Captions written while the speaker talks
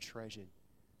treasured.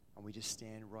 And we just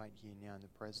stand right here now in the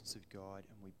presence of God,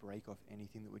 and we break off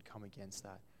anything that would come against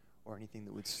that, or anything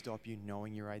that would stop you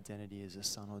knowing your identity as a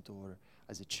son or daughter,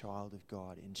 as a child of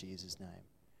God, in Jesus' name.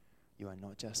 You are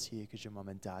not just here because your mum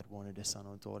and dad wanted a son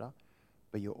or daughter,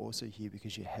 but you're also here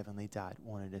because your heavenly dad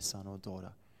wanted a son or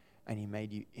daughter. And he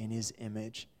made you in his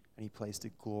image, and he placed a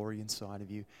glory inside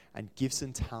of you, and gifts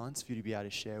and talents for you to be able to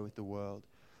share with the world.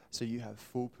 So you have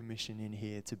full permission in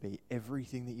here to be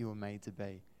everything that you were made to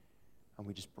be. And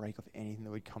we just break off anything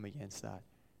that would come against that.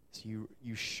 So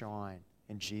you shine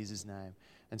in Jesus' name.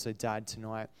 And so, Dad,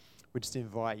 tonight, we just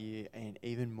invite you, and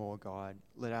even more, God,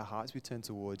 let our hearts be turned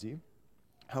towards you.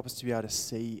 Help us to be able to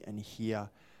see and hear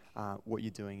what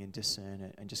you're doing and discern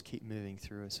it, and just keep moving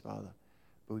through us, Father.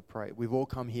 But we pray, we've all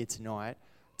come here tonight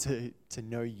to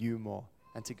know you more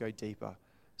and to go deeper.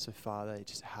 So, Father,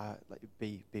 just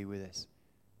be with us.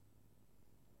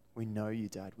 We know you,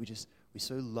 Dad. We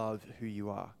so love who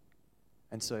you are.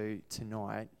 And so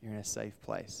tonight, you're in a safe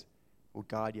place. We'll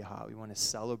guard your heart. We want to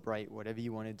celebrate whatever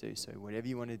you want to do. So whatever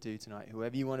you want to do tonight,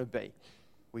 whoever you want to be,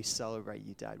 we celebrate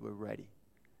you, Dad. We're ready.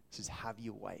 Just have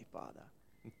your way, Father.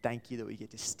 And thank you that we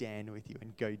get to stand with you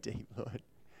and go deep, Lord.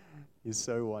 You're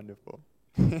so wonderful.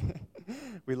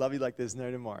 We love you like there's no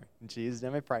tomorrow. In Jesus'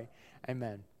 name I pray.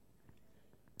 Amen.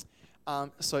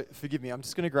 So forgive me. I'm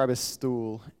just going to grab a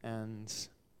stool and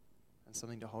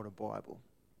something to hold a Bible.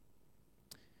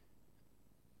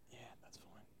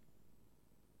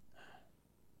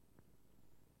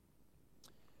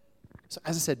 So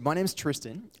as I said, my name's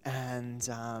Tristan, and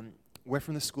we're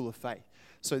from the School of Faith.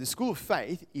 So the School of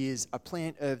Faith is a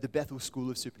plant of the Bethel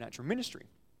School of Supernatural Ministry.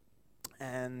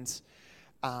 And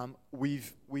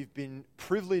we've been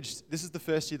privileged. This is the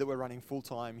first year that we're running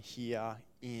full-time here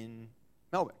in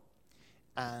Melbourne.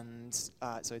 And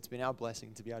so it's been our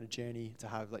blessing to be able to journey to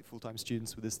have full-time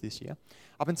students with us this year.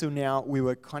 Up until now, we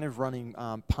were kind of running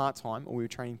part-time, or we were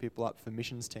training people up for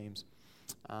missions teams.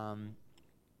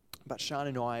 But Sean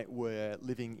and I were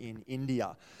living in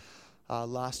India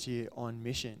last year on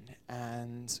mission,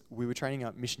 and we were training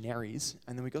up missionaries,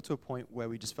 and then we got to a point where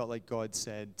we just felt like God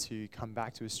said to come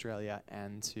back to Australia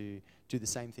and to do the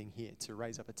same thing here, to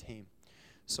raise up a team.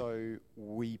 So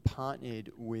we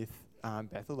partnered with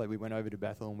Bethel. We went over to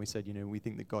Bethel and we said, we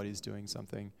think that God is doing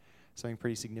something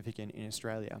pretty significant in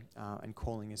Australia and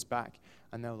calling us back.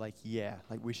 And they were like, yeah,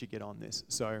 we should get on this.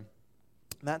 So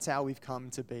that's how we've come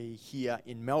to be here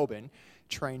in Melbourne,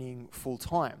 training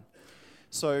full-time.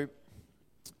 So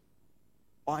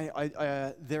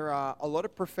there are a lot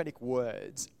of prophetic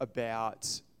words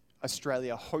about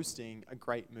Australia hosting a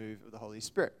great move of the Holy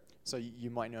Spirit. So you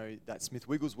might know that Smith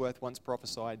Wigglesworth once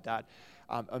prophesied that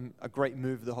a great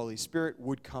move of the Holy Spirit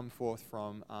would come forth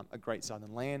from a great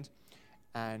southern land.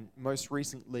 And most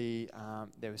recently,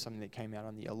 there was something that came out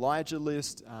on the Elijah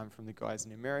list from the guys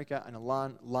in America. And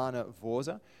Lana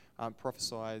Vorza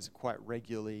prophesies quite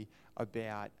regularly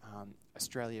about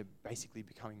Australia basically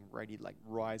becoming ready,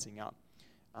 rising up.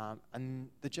 And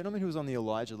the gentleman who was on the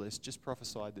Elijah list just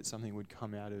prophesied that something would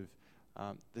come out of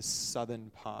the southern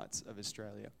parts of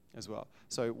Australia as well.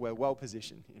 So we're well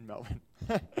positioned in Melbourne.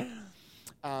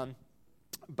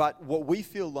 But what we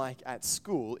feel like at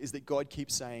school is that God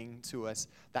keeps saying to us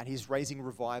that he's raising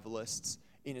revivalists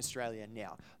in Australia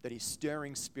now, that he's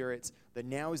stirring spirits, that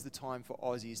now is the time for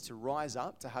Aussies to rise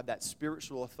up, to have that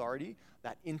spiritual authority,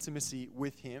 that intimacy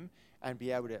with him, and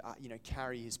be able to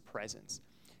carry his presence.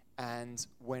 And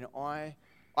when I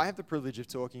have the privilege of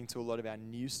talking to a lot of our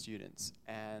new students,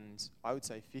 and I would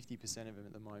say 50% of them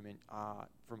at the moment are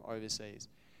from overseas.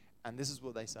 And this is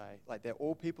what they say. They're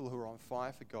all people who are on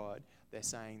fire for God. They're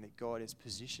saying that God has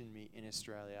positioned me in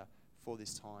Australia for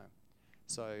this time.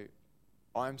 So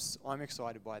I'm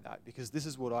excited by that, because this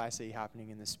is what I see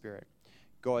happening in the Spirit.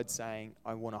 God saying,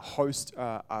 I want to host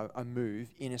a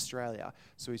move in Australia.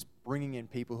 So he's bringing in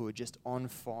people who are just on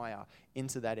fire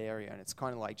into that area. And it's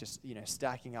kind of like just,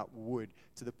 stacking up wood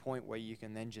to the point where you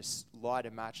can then just light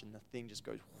a match and the thing just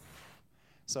goes.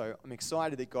 So I'm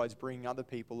excited that God's bringing other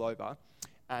people over.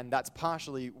 And that's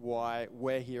partially why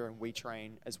we're here and we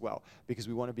train as well, because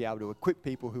we want to be able to equip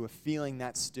people who are feeling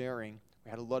that stirring. We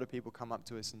had a lot of people come up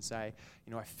to us and say,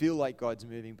 I feel like God's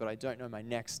moving, but I don't know my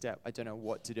next step. I don't know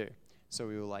what to do. So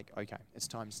we were like, okay, it's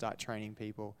time to start training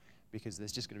people, because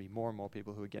there's just going to be more and more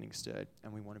people who are getting stirred,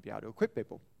 and we want to be able to equip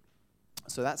people.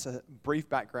 So that's a brief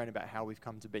background about how we've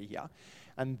come to be here.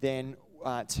 And then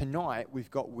tonight,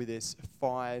 we've got with us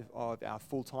 5 of our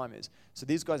full-timers. So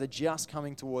these guys are just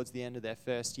coming towards the end of their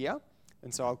first year.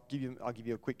 And so I'll give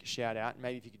you a quick shout out.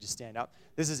 Maybe if you could just stand up.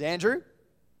 This is Andrew.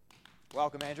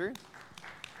 Welcome, Andrew.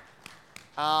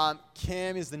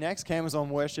 Cam is the next. Cam was on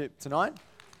worship tonight.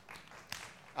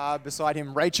 Beside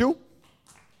him, Rachel.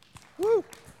 Woo!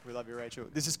 We love you, Rachel.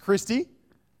 This is Christy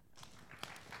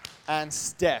and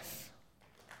Steph.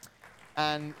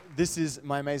 And this is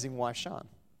my amazing wife, Sean.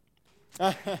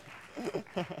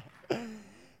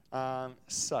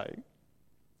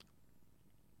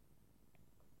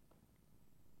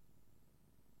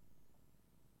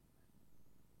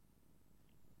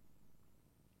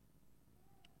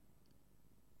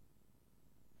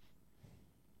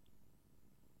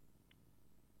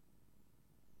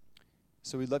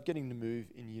 So we love getting to move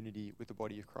in unity with the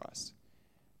body of Christ,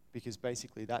 because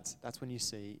basically that's when you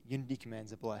see unity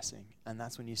commands a blessing, and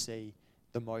that's when you see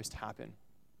the most happen.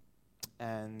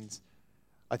 And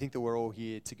I think that we're all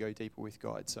here to go deeper with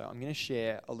God. So I'm going to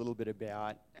share a little bit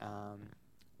about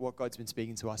what God's been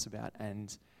speaking to us about,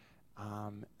 and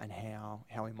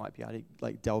how we might be able to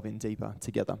like delve in deeper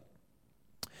together.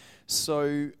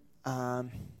 So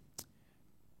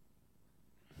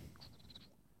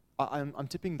I'm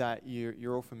tipping that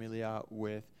you're all familiar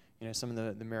with some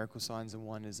of the miracle signs and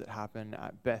wonders that happen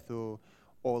at Bethel,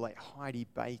 or like Heidi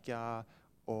Baker,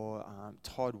 or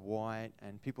Todd White,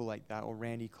 and people like that, or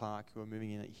Randy Clark, who are moving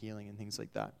in at healing and things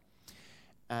like that.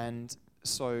 And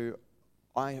so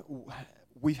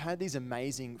we've had these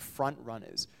amazing front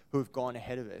runners who have gone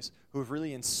ahead of us, who have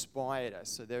really inspired us.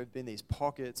 So there have been these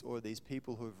pockets, or these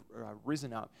people who have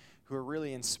risen up, who are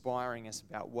really inspiring us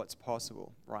about what's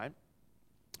possible, right?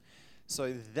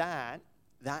 So that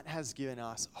has given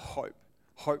us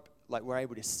hope, like we're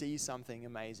able to see something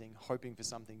amazing, hoping for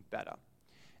something better.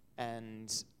 And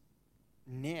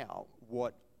now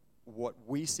what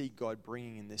we see God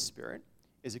bringing in this Spirit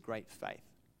is a great faith.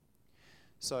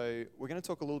 So we're going to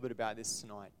talk a little bit about this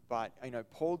tonight, but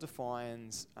Paul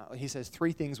defines, he says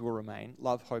 3 things will remain: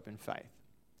 love, hope, and faith.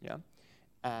 Yeah?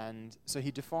 And so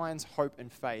he defines hope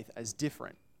and faith as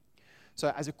different.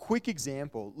 So as a quick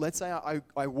example, let's say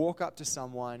I walk up to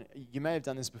someone, you may have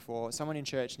done this before, someone in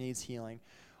church needs healing.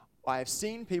 I have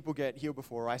seen people get healed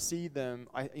before. I see them,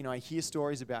 I hear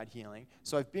stories about healing.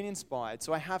 So I've been inspired.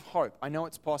 So I have hope. I know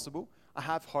it's possible. I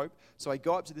have hope. So I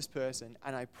go up to this person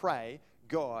and I pray,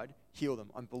 God, heal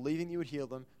them. I'm believing you would heal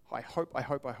them. I hope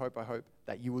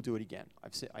that you will do it again.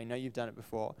 I know you've done it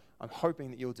before. I'm hoping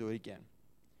that you'll do it again.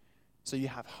 So you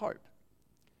have hope.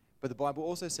 But the Bible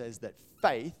also says that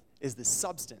faith is the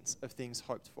substance of things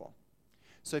hoped for.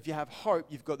 So if you have hope,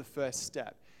 you've got the first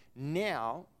step.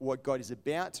 Now, what God is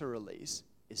about to release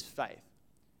is faith.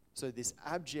 So this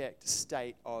abject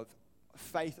state of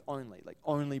faith only, like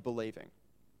only believing.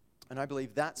 And I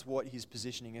believe that's what he's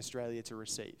positioning Australia to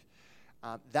receive.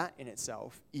 That in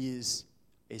itself is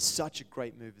such a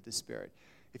great move of the Spirit.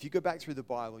 If you go back through the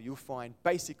Bible, you'll find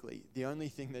basically the only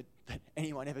thing that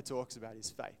anyone ever talks about is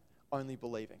faith, only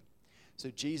believing. So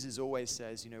Jesus always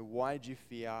says, why did you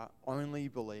fear? Only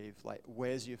believe. Like,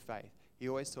 where's your faith? He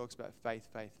always talks about faith,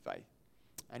 faith, faith.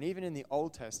 And even in the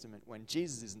Old Testament, when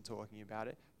Jesus isn't talking about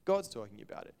it, God's talking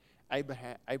about it.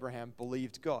 Abraham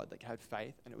believed God, like had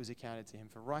faith, and it was accounted to him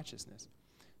for righteousness.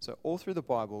 So all through the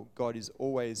Bible, God is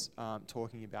always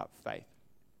talking about faith.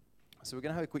 So we're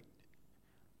going to have a quick...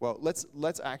 Well,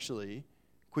 let's actually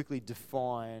quickly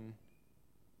define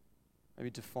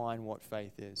what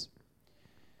faith is.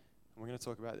 We're going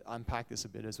to unpack this a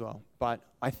bit as well. But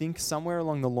I think somewhere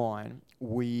along the line,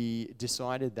 we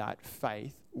decided that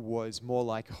faith was more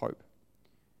like hope.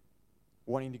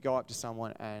 Wanting to go up to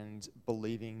someone and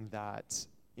believing that,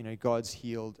 God's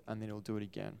healed and then he'll do it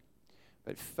again.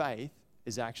 But faith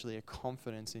is actually a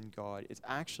confidence in God. It's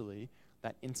actually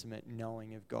that intimate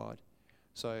knowing of God.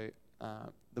 So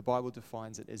the Bible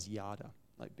defines it as yada,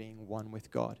 like being one with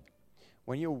God.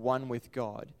 When you're one with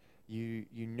God, you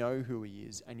know who he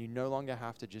is, and you no longer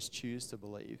have to just choose to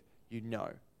believe. You know.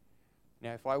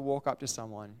 Now, if I walk up to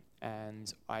someone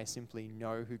and I simply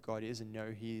know who God is and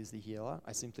know he is the healer,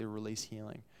 I simply release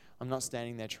healing. I'm not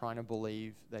standing there trying to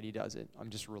believe that he does it. I'm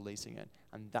just releasing it.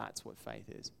 And that's what faith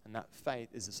is. And that faith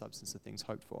is the substance of things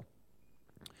hoped for.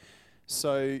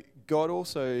 So God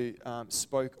also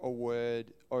spoke a word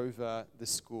over the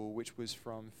school, which was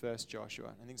from 1 Joshua.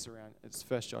 I think it's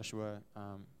 1 Joshua,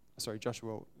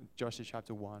 Joshua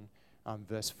chapter 1,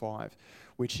 verse 5,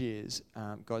 which is,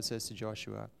 God says to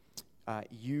Joshua,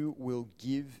 you will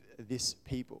give this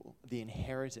people the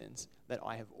inheritance that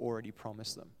I have already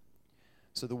promised them.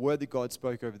 So the word that God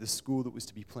spoke over the school that was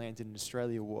to be planted in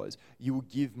Australia was, you will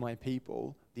give my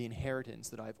people the inheritance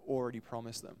that I've already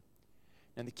promised them.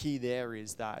 And the key there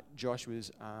is that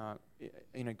Joshua's,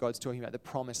 God's talking about the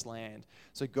promised land.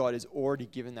 So God has already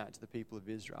given that to the people of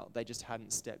Israel. They just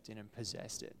hadn't stepped in and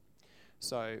possessed it.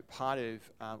 So part of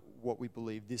what we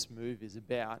believe this move is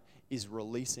about is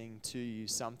releasing to you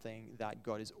something that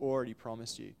God has already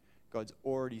promised you. God's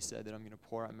already said that I'm going to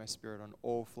pour out my Spirit on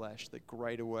all flesh, that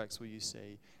greater works will you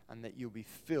see, and that you'll be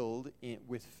filled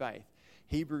with faith.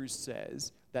 Hebrews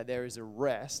says that there is a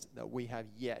rest that we have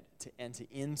yet to enter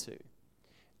into.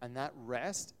 And that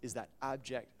rest is that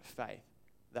abject faith,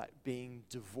 that being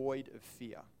devoid of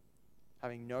fear,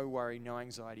 having no worry, no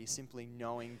anxiety, simply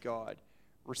knowing God,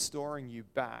 restoring you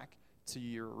back to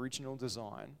your original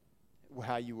design,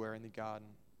 how you were in the garden.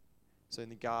 So in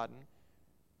the garden,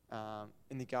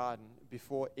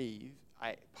 before Eve,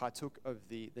 I partook of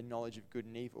the knowledge of good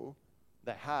and evil.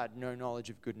 They had no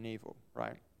knowledge of good and evil,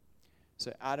 right?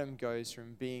 So Adam goes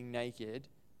from being naked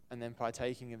and then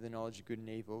partaking of the knowledge of good and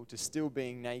evil to still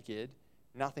being naked.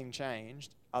 Nothing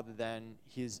changed other than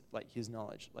his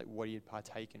knowledge, like what he had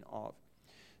partaken of.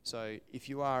 So if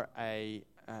you are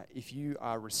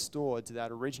restored to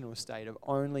that original state of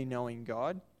only knowing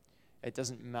God, it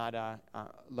doesn't matter.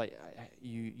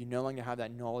 You no longer have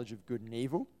that knowledge of good and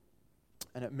evil,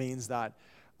 and it means that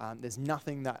there's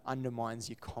nothing that undermines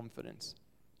your confidence.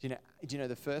 Do you know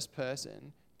the first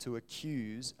person to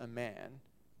accuse a man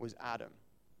was Adam?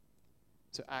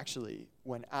 So actually,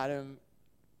 when Adam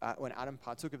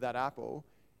partook of that apple,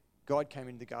 God came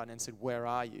into the garden and said, "Where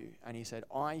are you?" And he said,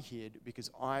 "I hid because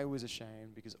I was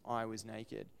ashamed, because I was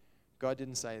naked." God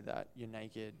didn't say that you're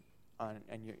naked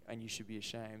and you should be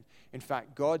ashamed. In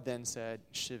fact, God then said,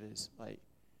 "Shivers, like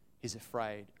he's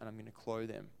afraid, and I'm going to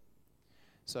clothe him."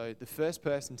 So the first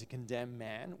person to condemn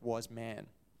man was man.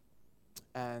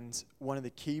 And one of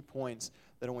the key points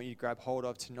that I want you to grab hold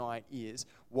of tonight is,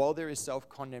 while there is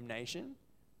self-condemnation,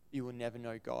 you will never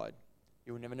know God.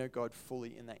 You will never know God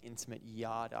fully in that intimate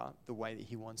yada, the way that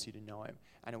he wants you to know him.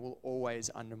 And it will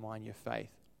always undermine your faith.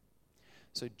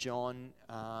 So John,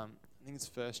 I think it's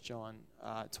 1 John,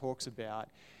 talks about,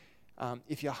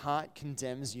 if your heart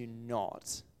condemns you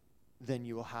not, then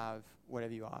you will have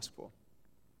whatever you ask for.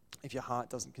 If your heart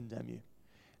doesn't condemn you.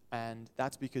 And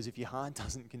that's because if your heart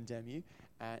doesn't condemn you,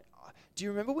 do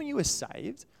you remember when you were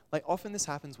saved? Like often this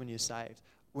happens when you're saved.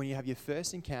 When you have your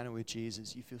first encounter with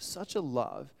Jesus, you feel such a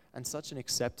love and such an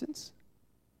acceptance.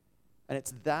 And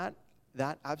it's that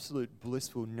absolute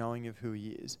blissful knowing of who he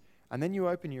is. And then you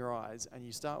open your eyes and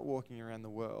you start walking around the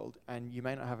world, and you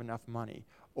may not have enough money,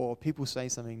 or people say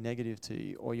something negative to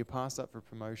you, or you're passed up for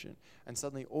promotion, and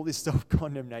suddenly all this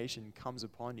self-condemnation comes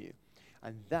upon you.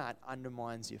 And that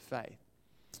undermines your faith.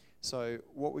 So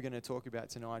what we're going to talk about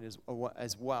tonight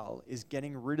as well is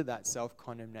getting rid of that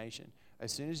self-condemnation.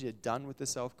 As soon as you're done with the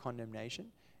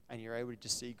self-condemnation and you're able to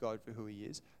just see God for who he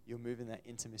is, you'll move in that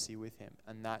intimacy with him.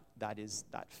 And that is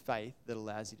that faith that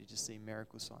allows you to just see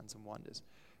miracle signs and wonders.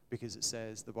 Because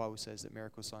the Bible says that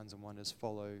miracle signs and wonders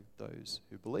follow those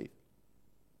who believe.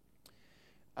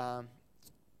 The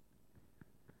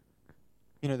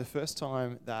first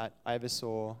time that I ever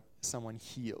saw someone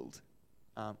healed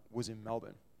was in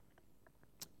Melbourne.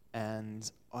 And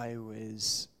I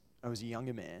was a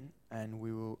younger man, and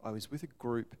I was with a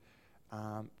group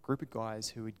of guys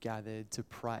who had gathered to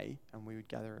pray, and we would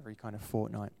gather every kind of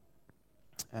fortnight.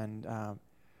 And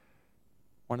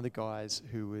one of the guys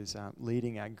who was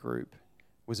leading our group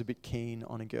was a bit keen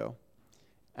on a girl,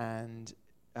 and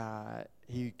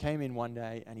he came in one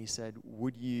day and he said,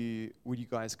 "Would you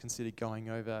guys consider going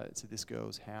over to this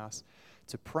girl's house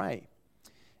to pray?"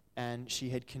 And she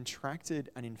had contracted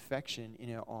an infection in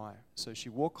her eye. So she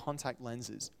wore contact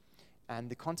lenses, and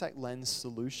the contact lens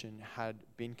solution had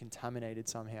been contaminated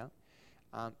somehow.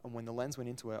 And when the lens went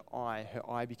into her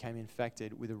eye became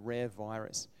infected with a rare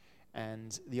virus.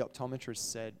 And the optometrist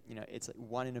said, it's like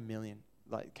 1 in a million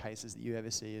cases that you ever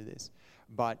see of this.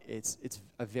 But it's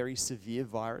a very severe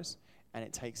virus, and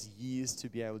it takes years to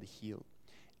be able to heal.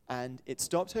 And it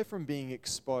stopped her from being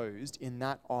exposed in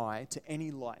that eye to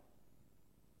any light.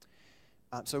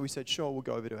 So we said, sure, we'll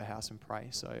go over to her house and pray.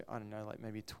 So, I don't know,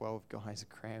 maybe 12 guys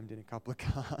crammed in a couple of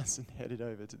cars and headed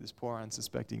over to this poor,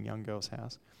 unsuspecting young girl's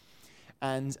house.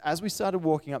 And as we started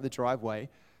walking up the driveway,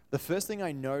 the first thing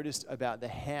I noticed about the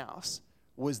house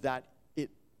was that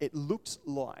it looked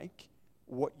like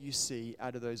what you see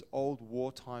out of those old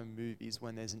wartime movies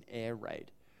when there's an air raid.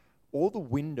 All the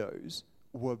windows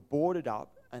were boarded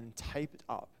up and taped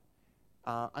up.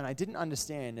 And I didn't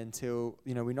understand until,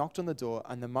 we knocked on the door,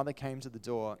 and the mother came to the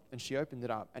door, and she opened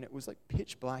it up, and it was like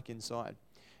pitch black inside.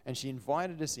 And she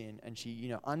invited us in, and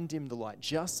she, undimmed the light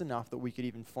just enough that we could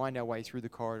even find our way through the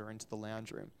corridor into the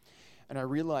lounge room. And I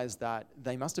realized that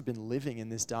they must have been living in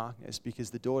this darkness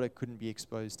because the daughter couldn't be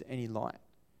exposed to any light.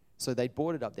 So they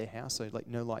boarded up their house so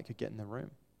no light could get in the room.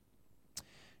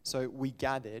 So we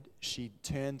gathered, she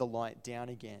turned the light down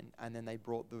again, and then they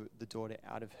brought the daughter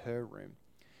out of her room.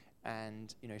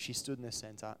 And, she stood in the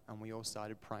center, and we all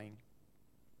started praying.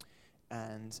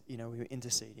 And, we were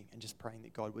interceding and just praying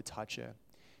that God would touch her.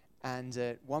 And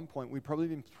at one point, we'd probably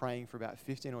been praying for about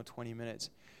 15 or 20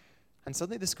 minutes. And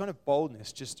suddenly this kind of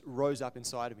boldness just rose up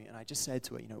inside of me. And I just said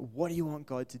to her, what do you want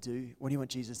God to do? What do you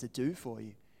want Jesus to do for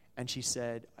you? And she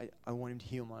said, I want him to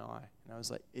heal my eye. And I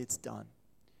was like, it's done.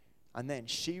 And then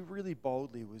she really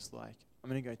boldly was like, I'm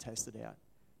going to go test it out.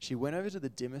 She went over to the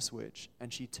dimmer switch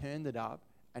and she turned it up,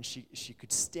 and she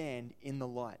could stand in the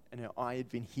light, and her eye had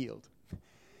been healed.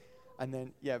 And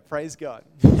then, praise God.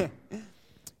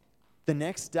 The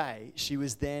next day, she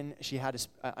had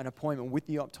an appointment with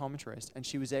the optometrist, and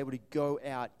she was able to go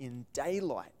out in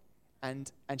daylight,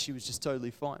 and she was just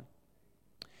totally fine.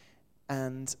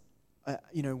 And,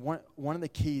 one of the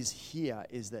keys here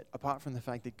is that apart from the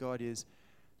fact that God is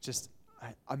just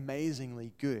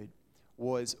amazingly good,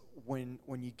 was when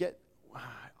you get,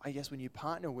 when you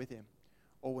partner with him,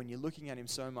 or when you're looking at him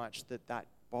so much that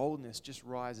boldness just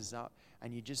rises up,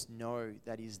 and you just know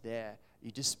that he's there.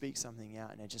 You just speak something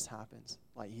out and it just happens.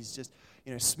 Like he's just,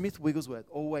 Smith Wigglesworth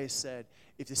always said,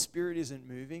 if the Spirit isn't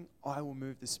moving, I will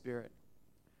move the Spirit.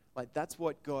 Like that's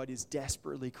what God is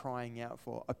desperately crying out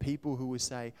for. A people who will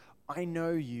say, I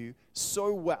know you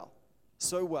so well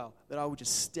that I will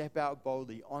just step out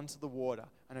boldly onto the water,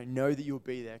 and I know that you'll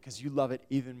be there because you love it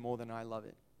even more than I love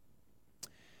it.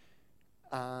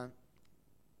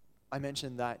 I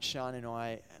mentioned that Sean and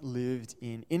I lived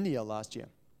in India last year,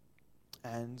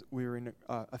 and we were in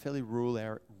a fairly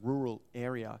rural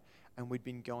area, and we'd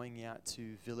been going out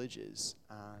to villages.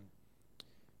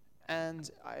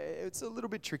 It's a little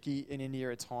bit tricky in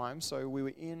India at times, so we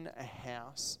were in a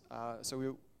house.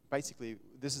 Basically,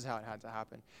 this is how it had to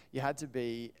happen. You had to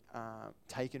be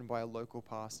taken by a local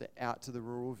pastor out to the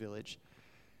rural village.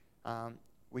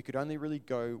 We could only really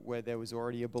go where there was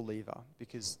already a believer,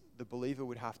 because the believer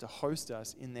would have to host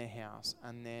us in their house,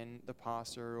 and then the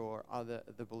pastor or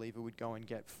the believer would go and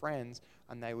get friends,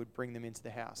 and they would bring them into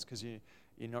the house, because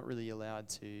you're not really allowed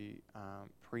to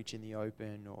preach in the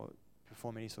open or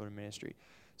perform any sort of ministry.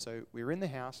 So we were in the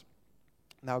house,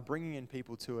 and they were bringing in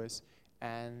people to us,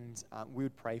 and we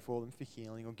would pray for them for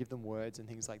healing or give them words and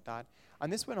things like that.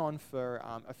 And this went on for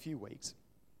a few weeks,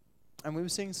 and we were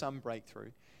seeing some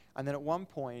breakthrough. And then at one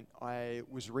point, I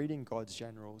was reading God's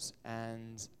Generals,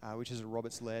 and which is a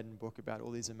Robert Liardon book about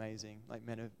all these amazing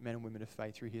men and women of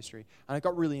faith through history. And I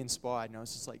got really inspired, and I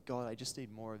was just like, God, I just need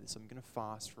more of this. I'm going to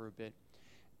fast for a bit,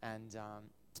 and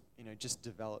just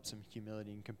develop some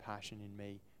humility and compassion in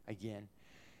me again.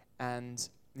 And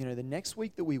the next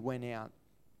week that we went out,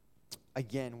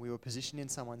 again, we were positioned in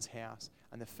someone's house,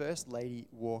 and the first lady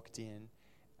walked in,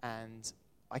 and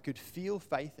I could feel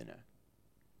faith in her.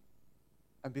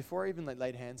 And before I even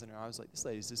laid hands on her, I was like, this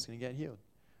lady's just going to get healed.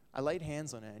 I laid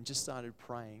hands on her and just started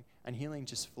praying, and healing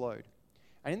just flowed.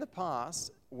 And in the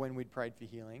past, when we'd prayed for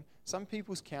healing, some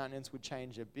people's countenance would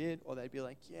change a bit, or they'd be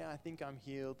like, yeah, I think I'm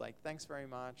healed. Like, thanks very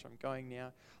much. I'm going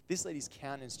now. This lady's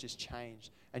countenance just changed,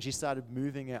 and she started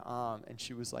moving her arm, and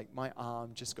she was like, my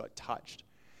arm just got touched.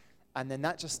 And then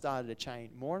that just started a chain.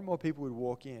 More and more people would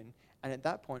walk in, and at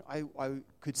that point, I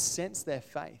could sense their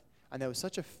faith. And there was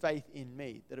such a faith in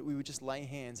me that we would just lay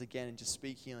hands again and just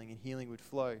speak healing, and healing would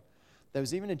flow. There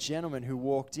was even a gentleman who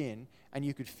walked in, and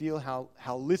you could feel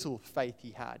how little faith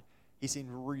he had. He seemed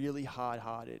really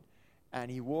hard-hearted.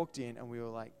 And he walked in, and we were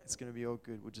like, it's going to be all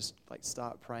good. We'll just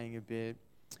start praying a bit.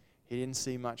 He didn't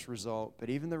see much result. But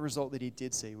even the result that he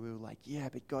did see, we were like, yeah,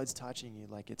 but God's touching you.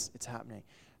 It's happening.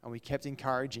 And we kept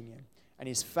encouraging him. And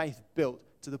his faith built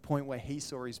to the point where he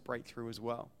saw his breakthrough as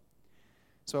well.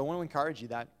 So I want to encourage you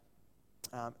that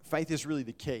faith is really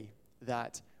the key,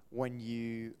 that when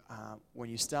you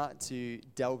start to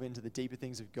delve into the deeper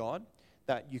things of God,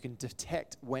 that you can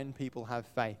detect when people have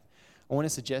faith. I want to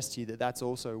suggest to you that that's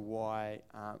also why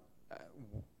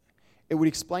it would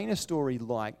explain a story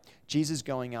like Jesus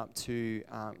going up to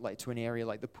an area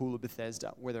like the Pool of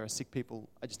Bethesda, where there are sick people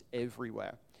just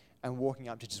everywhere, and walking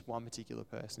up to just one particular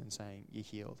person and saying, you're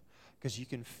healed. Because you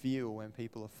can feel when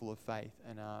people are full of faith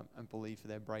and believe for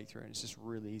their breakthrough, and it's just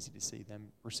really easy to see them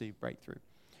receive breakthrough.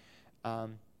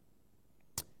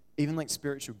 Even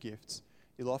spiritual gifts,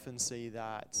 you'll often see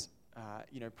that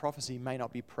prophecy may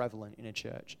not be prevalent in a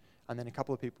church, and then a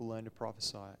couple of people learn to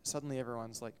prophesy. Suddenly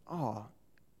everyone's like, oh,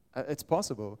 it's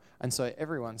possible. And so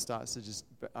everyone starts to just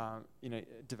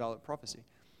develop prophecy.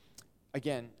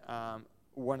 Again,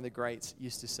 one of the greats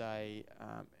used to say,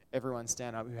 everyone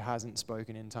stand up who hasn't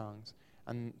spoken in tongues.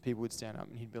 And people would stand up,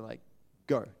 and he'd be like,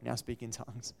 go, now speak in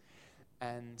tongues.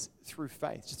 And through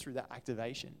faith, just through that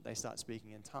activation, they start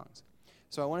speaking in tongues.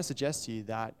 So I want to suggest to you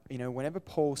that, whenever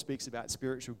Paul speaks about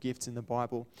spiritual gifts in the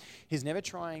Bible, he's never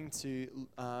trying to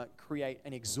create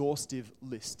an exhaustive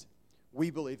list. We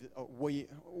believe,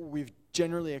 we've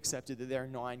generally accepted that there are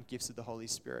 9 gifts of the Holy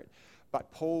Spirit.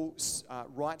 But Paul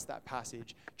writes that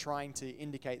passage trying to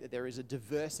indicate that there is a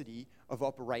diversity of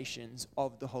operations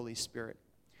of the Holy Spirit.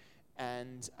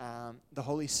 And the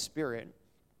Holy Spirit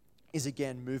is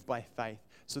again moved by faith.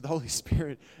 So the Holy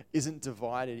Spirit isn't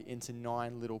divided into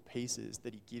 9 little pieces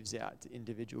that he gives out to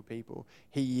individual people.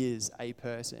 He is a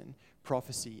person.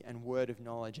 Prophecy and word of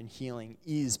knowledge and healing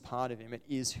is part of him. It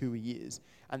is who he is.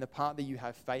 And the part that you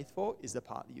have faith for is the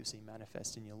part that you see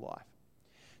manifest in your life.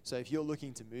 So if you're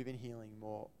looking to move in healing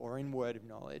more or in word of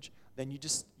knowledge, then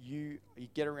you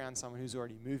get around someone who's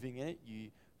already moving in it. You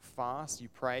fast, you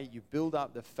pray, you build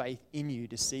up the faith in you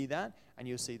to see that, and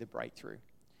you'll see the breakthrough.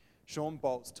 Sean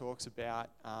Boltz talks about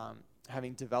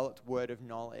having developed word of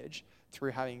knowledge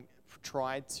through having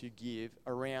tried to give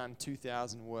around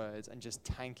 2,000 words and just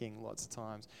tanking lots of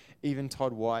times. Even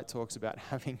Todd White talks about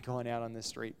having gone out on the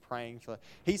street praying for,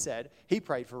 he said he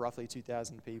prayed for roughly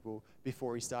 2,000 people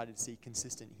before he started to see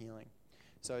consistent healing.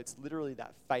 So it's literally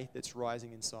that faith that's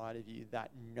rising inside of you,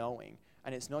 that knowing.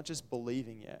 And it's not just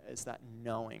believing it, it's that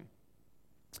knowing.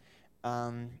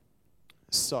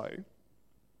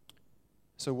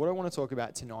 So what I want to talk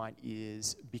about tonight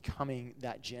is becoming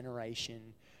that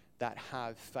generation that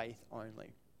have faith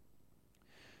only.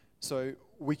 So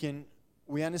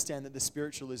we understand that the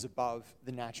spiritual is above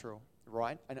the natural,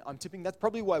 right? And I'm tipping that's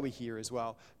probably why we're here as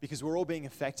well, because we're all being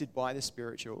affected by the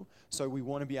spiritual. So we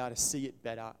want to be able to see it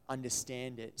better,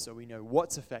 understand it, so we know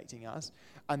what's affecting us.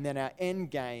 And then our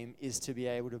end game is to be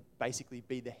able to basically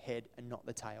be the head and not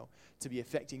the tail, to be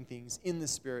affecting things in the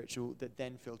spiritual that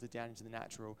then filter down into the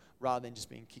natural, rather than just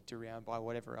being kicked around by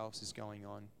whatever else is going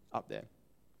on up there.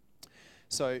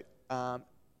 So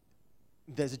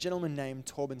there's a gentleman named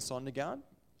Torben Sondergaard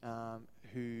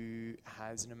who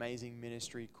has an amazing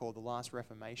ministry called the Last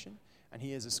Reformation, and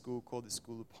he has a school called the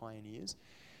School of Pioneers.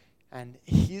 And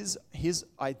his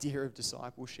idea of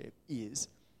discipleship is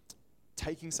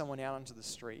taking someone out onto the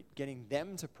street, getting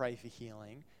them to pray for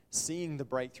healing, seeing the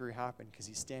breakthrough happen because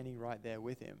he's standing right there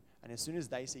with him. And as soon as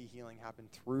they see healing happen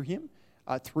through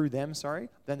them,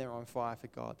 then they're on fire for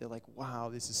God. They're like, wow,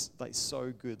 this is like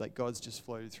so good. Like God's just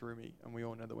flowed through me. And we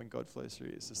all know that when God flows through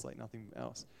you, it's just like nothing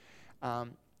else.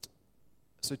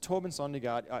 So Torben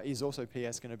Sondergaard is also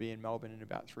PS going to be in Melbourne in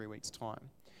about 3 weeks' time.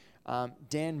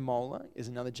 Dan Moeller is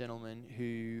another gentleman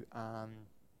who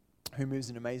moves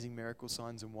in amazing miracle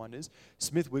signs and wonders.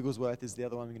 Smith Wigglesworth is the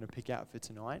other one I'm going to pick out for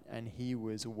tonight, and he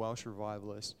was a Welsh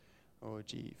revivalist,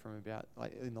 from about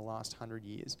like in the last 100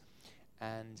 years.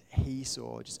 And he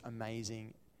saw just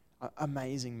amazing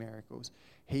miracles.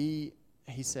 He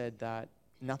said that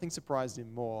nothing surprised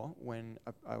him more when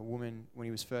a woman, when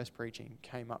he was first preaching,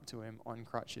 came up to him on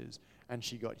crutches and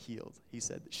she got healed. He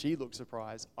said that she looked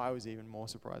surprised. I was even more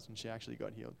surprised when she actually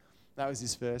got healed. That was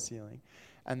his first healing.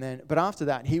 But after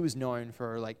that, he was known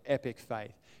for like epic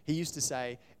faith. He used to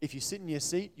say, if you sit in your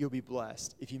seat, you'll be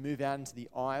blessed. If you move out into the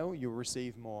aisle, you'll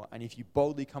receive more. And if you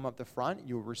boldly come up the front,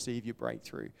 you'll receive your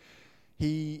breakthrough.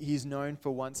 He's known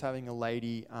for once having a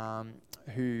lady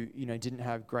who didn't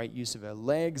have great use of her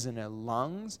legs and her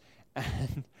lungs,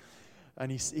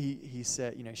 and he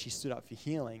said she stood up for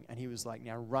healing, and he was like,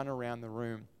 now run around the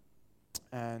room,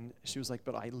 and she was like,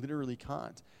 but I literally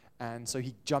can't. And so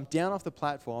he jumped down off the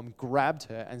platform, grabbed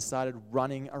her, and started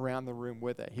running around the room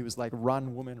with her. He was like,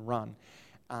 run, woman, run,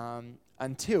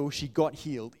 until she got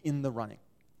healed in the running.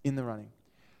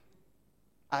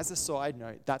 As a side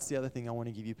note, that's the other thing I want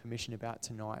to give you permission about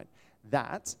tonight.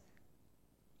 There's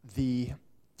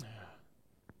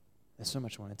so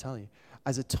much I want to tell you.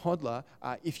 As a toddler,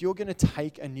 if you're going to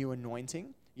take a new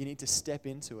anointing, you need to step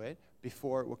into it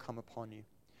before it will come upon you.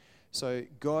 So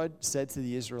God said to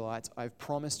the Israelites, I've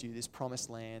promised you this promised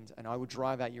land, and I will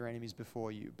drive out your enemies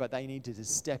before you. But they needed to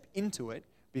step into it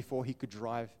before he could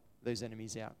drive those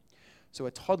enemies out. So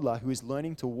a toddler who is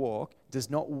learning to walk does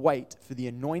not wait for the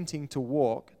anointing to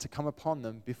walk to come upon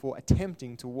them before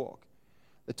attempting to walk.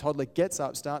 The toddler gets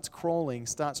up, starts crawling,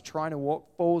 starts trying to walk,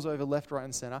 falls over left, right,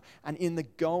 and center, and in the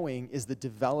going is the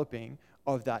developing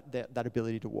of that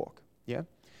ability to walk. Yeah.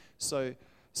 So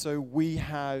we've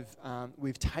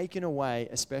taken away,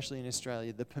 especially in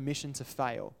Australia, the permission to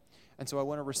fail, and so I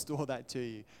want to restore that to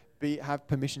you. Have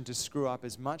permission to screw up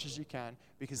as much as you can,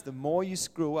 because the more you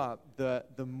screw up, the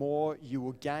more you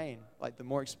will gain. Like the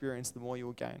more experience, the more you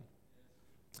will gain.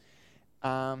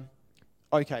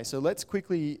 Okay, so let's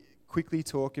quickly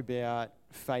talk about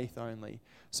faith only.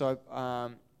 So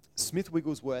Smith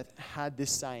Wigglesworth had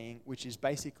this saying, which is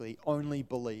basically only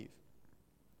believe.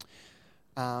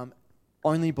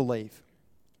 Only believe.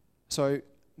 So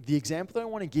the example that I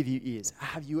want to give you is,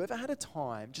 have you ever had a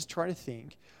time, just try to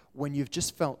think, when you've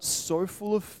just felt so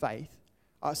full of faith,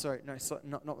 not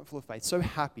full of faith, so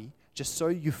happy, just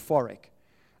so euphoric.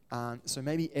 So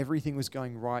maybe everything was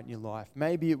going right in your life.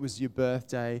 Maybe it was your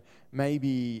birthday.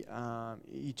 Maybe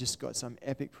you just got some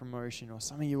epic promotion, or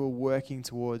something you were working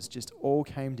towards just all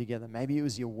came together. Maybe it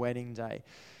was your wedding day.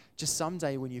 Just some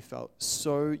day when you felt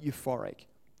so euphoric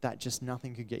that just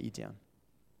nothing could get you down.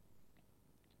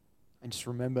 And just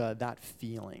remember that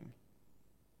feeling.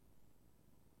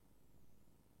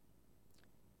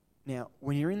 Now,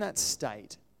 when you're in that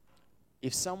state,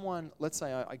 if someone, let's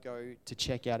say I go to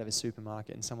check out of a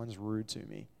supermarket and someone's rude to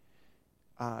me,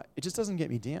 it just doesn't get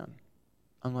me down.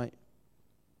 I'm like,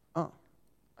 oh,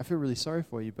 I feel really sorry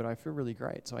for you, but I feel really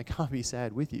great, so I can't be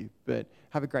sad with you, but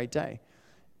have a great day.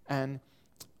 And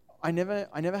I never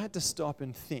had to stop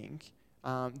and think,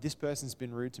 this person's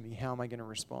been rude to me, how am I going to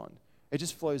respond? It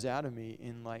just flows out of me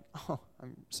in like, oh,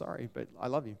 I'm sorry, but I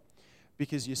love you.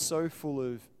 Because you're so full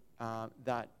of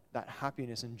that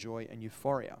happiness and joy and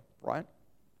euphoria, right?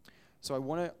 So I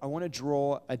want to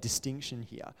draw a distinction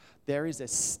here. There is a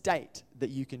state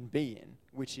that you can be in,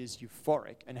 which is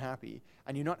euphoric and happy,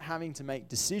 and you're not having to make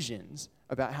decisions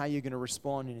about how you're going to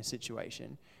respond in a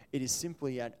situation. It is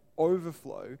simply an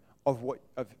overflow of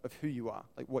who you are,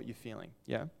 like what you're feeling,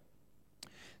 yeah?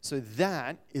 So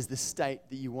that is the state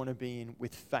that you want to be in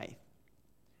with faith.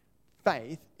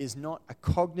 Faith is not a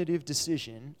cognitive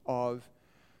decision of,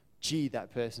 gee,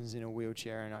 that person's in a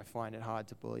wheelchair and I find it hard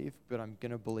to believe, but I'm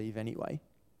going to believe anyway.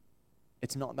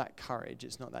 It's not that courage.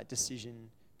 It's not that decision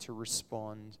to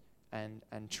respond and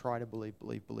try to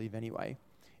believe anyway.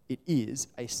 It is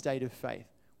a state of faith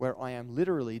where I am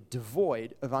literally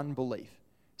devoid of unbelief.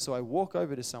 So I walk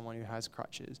over to someone who has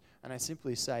crutches and I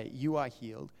simply say, you are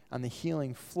healed, and the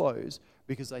healing flows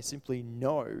because I simply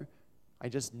know, I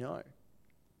just know.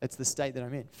 It's the state that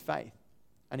I'm in, faith.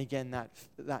 And again,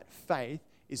 that faith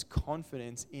is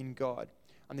confidence in God.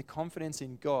 And the confidence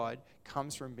in God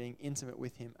comes from being intimate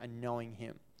with Him and knowing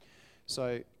Him.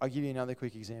 So I'll give you another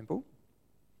quick example.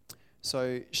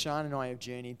 So Sean and I have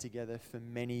journeyed together for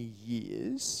many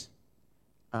years.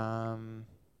 I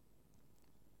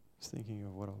was thinking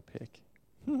of what I'll pick.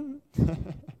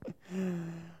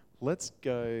 Let's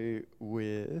go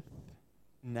with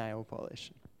nail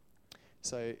polish.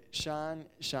 So Sean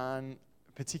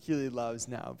particularly loves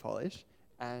nail polish.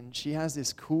 And she has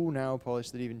this cool nail polish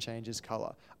that even changes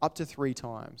color up to 3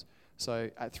 times. So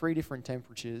at 3 different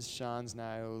temperatures, Sean's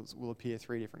nails will appear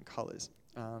 3 different colors.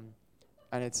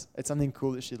 And it's something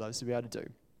cool that she loves to be able to do.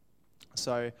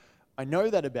 So I know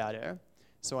that about her.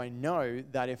 So I know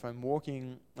that if I'm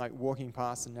walking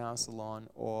past a nail salon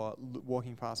or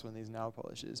walking past one of these nail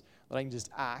polishes, that I can just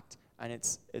act, and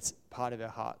it's part of her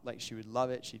heart. Like, she would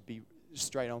love it. She'd be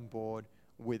straight on board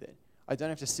with it. I don't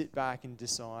have to sit back and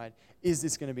decide, is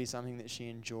this going to be something that she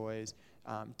enjoys?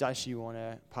 Does she want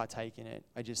to partake in it?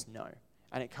 I just know.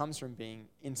 And it comes from being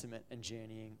intimate and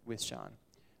journeying with Sean.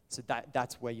 So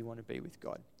that's where you want to be with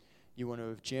God. You want to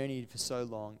have journeyed for so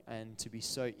long and to be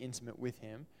so intimate with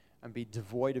Him and be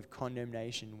devoid of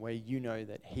condemnation, where you know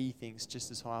that He thinks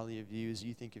just as highly of you as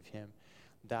you think of Him,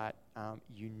 that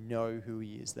you know who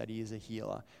He is, that He is a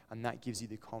healer. And that gives you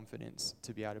the confidence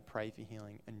to be able to pray for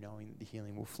healing and knowing that the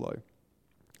healing will flow.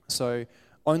 So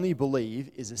only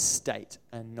believe is a state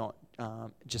and not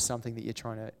just something that you're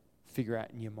trying to figure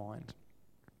out in your mind.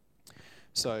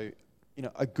 So,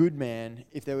 a good man,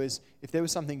 if there was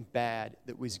something bad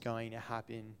that was going to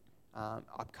happen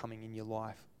upcoming in your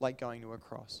life, like going to a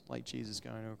cross, like Jesus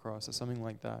going to a cross or something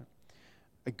like that,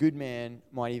 a good man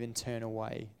might even turn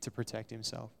away to protect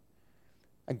himself.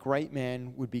 A great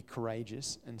man would be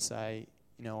courageous and say,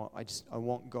 I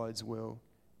want God's will.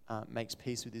 Makes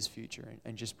peace with his future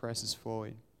and just presses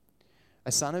forward.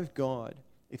 A son of God,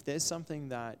 if there's something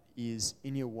that is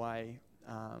in your way,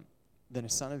 then a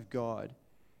son of God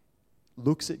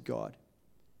looks at God,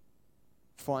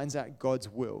 finds out God's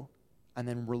will, and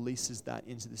then releases that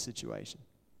into the situation.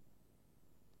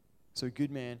 So a good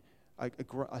man,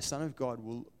 a son of God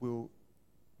will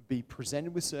be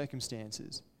presented with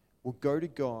circumstances, will go to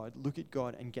God, look at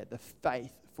God, and get the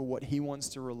faith for what He wants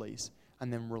to release,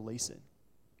 and then release it.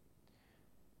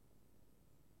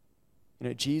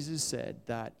 Jesus said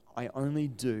that I only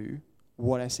do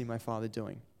what I see my Father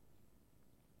doing.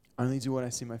 Only do what I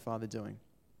see my Father doing.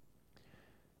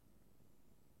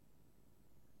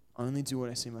 Only do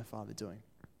what I see my Father doing.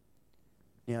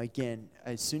 Now again,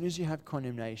 as soon as you have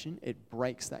condemnation, it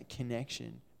breaks that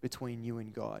connection between you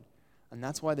and God. And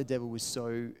that's why the devil was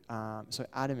so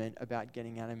adamant about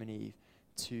getting Adam and Eve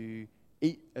to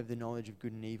eat of the knowledge of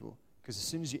good and evil. Because as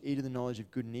soon as you eat of the knowledge of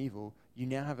good and evil, you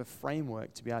now have a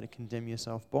framework to be able to condemn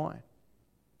yourself by.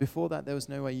 Before that, there was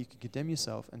no way you could condemn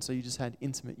yourself, and so you just had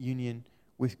intimate union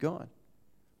with God.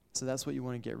 So that's what you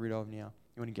want to get rid of now.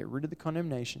 You want to get rid of the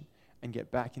condemnation and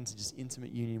get back into just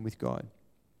intimate union with God,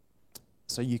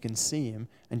 so you can see him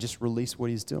and just release what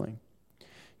he's doing.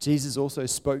 Jesus also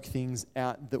spoke things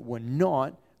out that were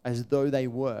not as though they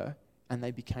were, and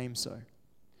they became so.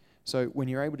 So when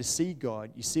you're able to see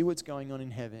God, you see what's going on in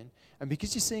heaven, and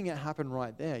because you're seeing it happen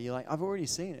right there, you're like, I've already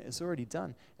seen it, it's already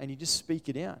done, and you just speak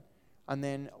it out. And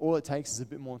then all it takes is a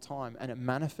bit more time, and it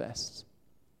manifests.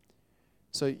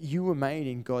 So you were made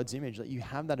in God's image, like you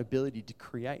have that ability to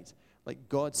create. Like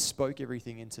God spoke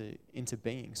everything into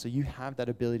being, so you have that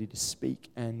ability to speak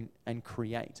and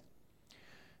create.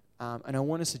 And I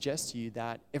want to suggest to you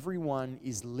that everyone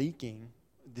is leaking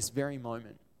this very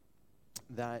moment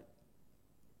that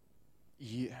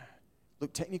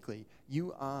technically,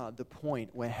 you are the point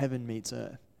where heaven meets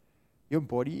earth. Your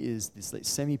body is this like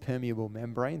semi-permeable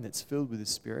membrane that's filled with the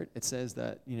Spirit. It says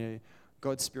that,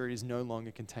 God's Spirit is no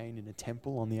longer contained in a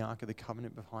temple on the Ark of the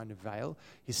Covenant behind a veil.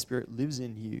 His Spirit lives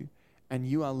in you, and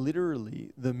you are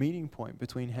literally the meeting point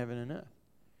between heaven and earth.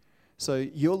 So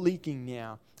you're leaking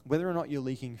now. Whether or not you're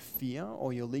leaking fear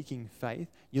or you're leaking faith,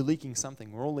 you're leaking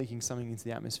something. We're all leaking something into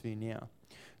the atmosphere now.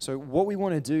 So what we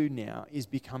want to do now is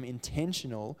become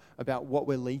intentional about what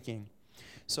we're leaking.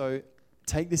 So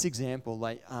take this example,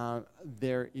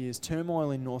 there is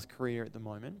turmoil in North Korea at the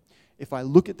moment. If I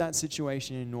look at that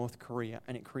situation in North Korea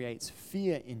and it creates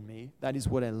fear in me, that is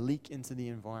what I leak into the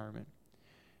environment.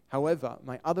 However,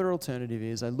 my other alternative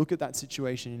is I look at that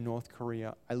situation in North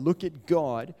Korea, I look at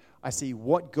God, I see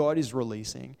what God is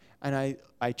releasing, and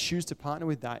I choose to partner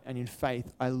with that, and in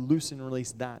faith, I loose and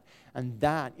release that. And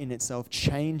that in itself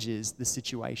changes the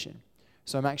situation.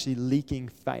 So I'm actually leaking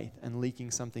faith and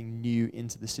leaking something new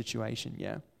into the situation,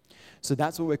 yeah? So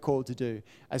that's what we're called to do.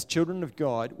 As children of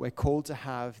God, we're called to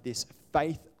have this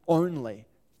faith only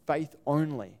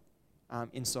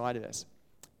inside of us.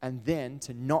 And then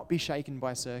to not be shaken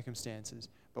by circumstances,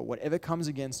 but whatever comes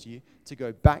against you, to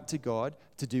go back to God,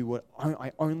 to do what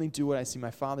I only do what I see my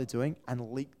Father doing,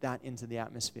 and leak that into the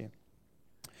atmosphere.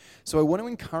 So I want to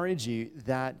encourage you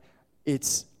that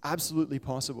it's absolutely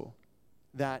possible.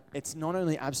 That it's not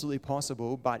only absolutely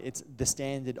possible, but it's the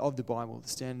standard of the Bible, the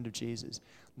standard of Jesus.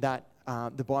 That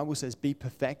the Bible says, be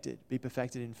perfected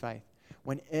in faith.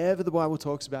 Whenever the Bible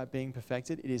talks about being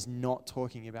perfected, it is not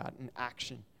talking about an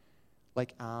action.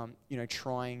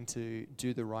 Trying to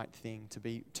do the right thing,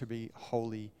 to be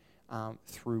holy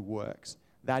through works.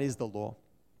 That is the law.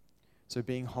 So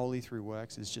being holy through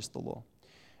works is just the law.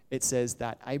 It says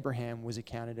that Abraham was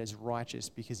accounted as righteous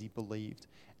because he believed.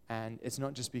 And it's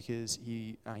not just because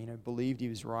he believed he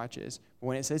was righteous. But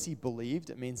when it says he believed,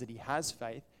 it means that he has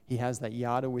faith. He has that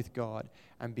yada with God.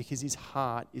 And because his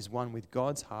heart is one with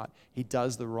God's heart, he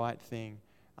does the right thing.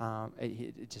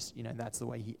 That's the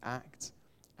way he acts.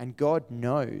 And God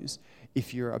knows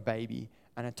if you're a baby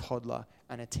and a toddler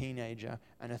and a teenager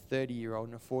and a 30-year-old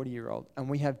and a 40-year-old. And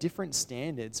we have different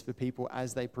standards for people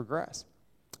as they progress.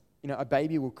 A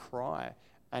baby will cry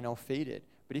and I'll feed it.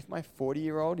 But if my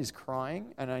 40-year-old is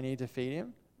crying and I need to feed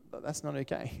him, that's not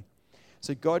okay.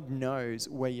 So God knows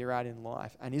where you're at in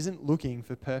life and isn't looking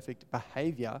for perfect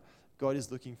behavior. God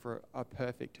is looking for a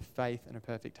perfect faith and a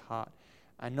perfect heart.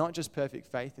 And not just perfect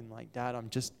faith in Dad, I'm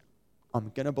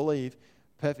going to believe.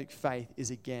 Perfect faith is,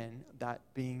 again, that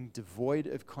being devoid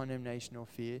of condemnation or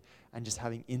fear and just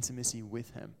having intimacy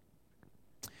with him.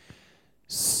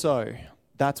 So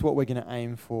that's what we're going to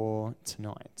aim for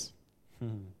tonight.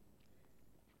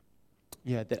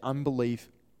 Yeah, that unbelief.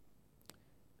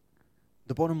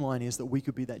 The bottom line is that we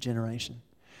could be that generation.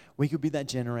 We could be that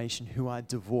generation who are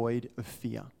devoid of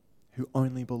fear, who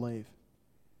only believe.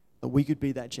 That we could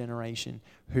be that generation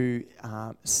who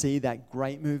see that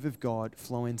great move of God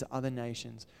flow into other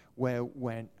nations where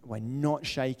we're not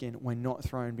shaken, we're not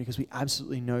thrown, because we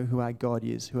absolutely know who our God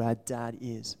is, who our dad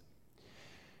is.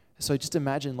 So just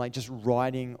imagine just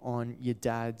riding on your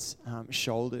dad's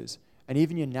shoulders. And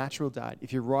even your natural dad,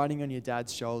 if you're riding on your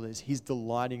dad's shoulders, he's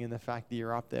delighting in the fact that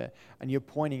you're up there. And you're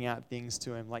pointing out things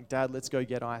to him like, Dad, let's go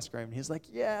get ice cream. And he's like,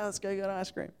 yeah, let's go get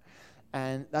ice cream.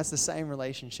 And that's the same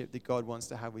relationship that God wants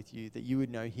to have with you, that you would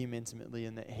know him intimately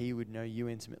and that he would know you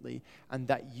intimately, and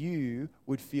that you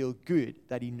would feel good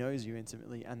that he knows you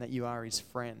intimately and that you are his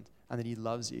friend and that he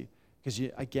loves you. Because,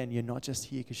 you're not just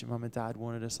here because your mum and dad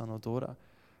wanted a son or daughter.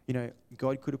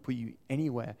 God could have put you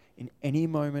anywhere in any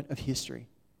moment of history,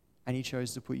 and he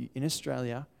chose to put you in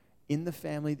Australia in the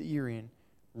family that you're in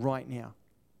right now.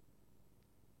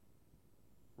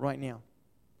 Right now.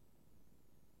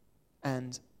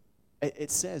 And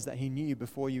it says that he knew you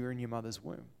before you were in your mother's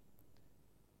womb.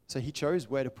 So he chose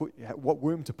what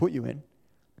womb to put you in.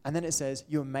 And then it says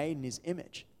you're made in his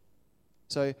image.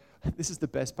 So this is the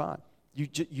best part.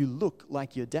 You look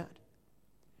like your dad.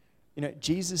 You know,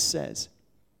 Jesus says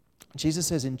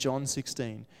in John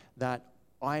 16 that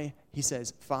he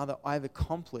says, Father, I've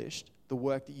accomplished the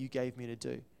work that you gave me to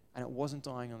do. And it wasn't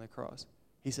dying on the cross.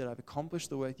 He said, I've accomplished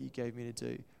the work that you gave me to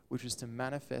do, which was to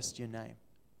manifest your name.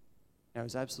 Now, it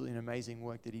was absolutely an amazing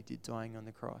work that he did dying on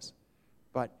the cross.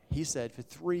 But he said, for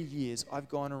 3 years, I've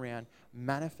gone around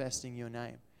manifesting your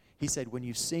name. He said, when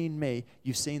you've seen me,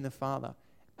 you've seen the Father.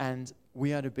 And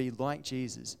we are to be like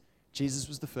Jesus. Jesus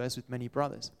was the first with many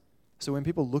brothers. So when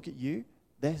people look at you,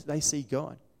 they see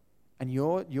God. And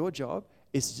your job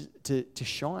is to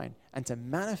shine and to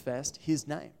manifest his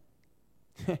name.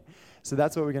 So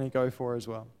that's what we're going to go for as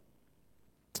well.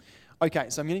 Okay,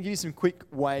 so I'm going to give you some quick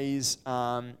ways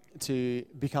to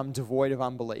become devoid of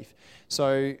unbelief.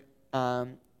 So I'll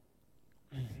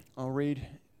read,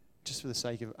 just for the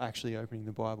sake of actually opening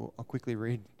the Bible, I'll quickly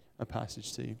read a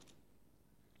passage to you.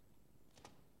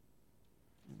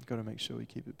 Got to make sure we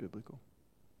keep it biblical.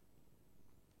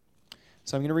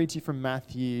 So I'm going to read to you from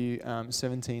Matthew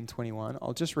 17:21.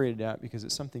 I'll just read it out because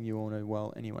it's something you all know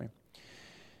well anyway.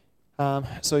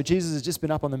 So Jesus has just been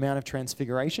up on the Mount of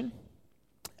Transfiguration,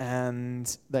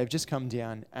 and they've just come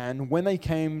down. And when they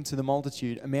came to the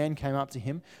multitude, a man came up to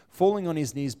him, falling on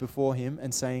his knees before him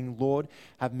and saying, Lord,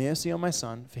 have mercy on my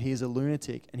son, for he is a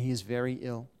lunatic and he is very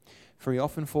ill. For he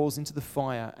often falls into the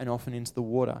fire and often into the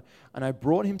water. And I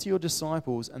brought him to your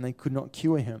disciples, and they could not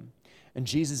cure him. And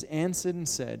Jesus answered and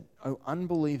said, O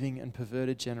unbelieving and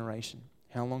perverted generation,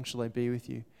 how long shall I be with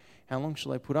you? How long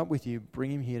shall I put up with you?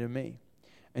 Bring him here to me.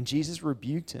 And Jesus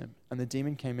rebuked him, and the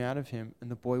demon came out of him,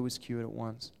 and the boy was cured at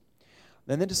once.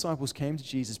 Then the disciples came to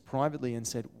Jesus privately and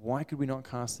said, Why could we not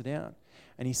cast it out?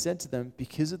 And he said to them,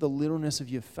 Because of the littleness of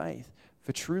your faith.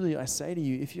 For truly I say to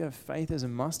you, if you have faith as a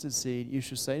mustard seed, you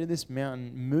shall say to this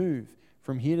mountain, Move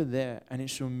from here to there, and it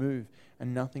shall move,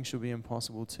 and nothing shall be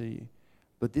impossible to you.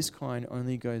 But this kind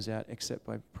only does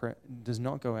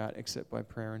not go out except by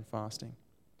prayer and fasting.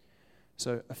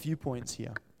 So a few points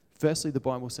here. Firstly, the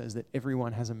Bible says that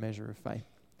everyone has a measure of faith.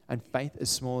 And faith as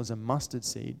small as a mustard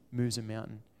seed moves a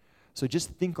mountain. So just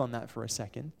think on that for a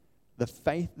second. The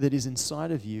faith that is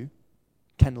inside of you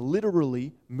can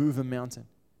literally move a mountain.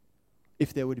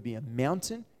 If there were to be a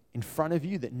mountain in front of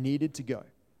you that needed to go,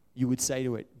 you would say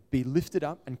to it, be lifted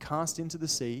up and cast into the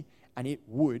sea, and it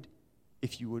would,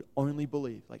 if you would only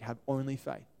believe, like have only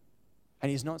faith. And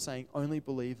he's not saying only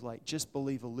believe, like just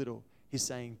believe a little. He's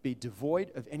saying be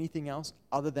devoid of anything else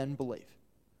other than belief.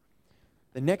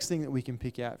 The next thing that we can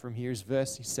pick out from here is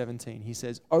verse 17. He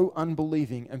says, O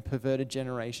unbelieving and perverted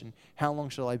generation, how long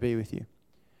shall I be with you?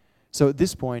 So at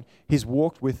this point, he's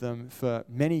walked with them for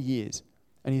many years.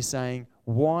 And he's saying,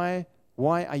 why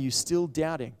are you still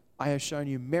doubting? I have shown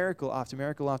you miracle after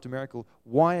miracle after miracle.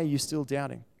 Why are you still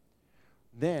doubting?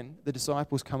 Then the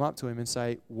disciples come up to him and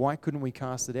say, why couldn't we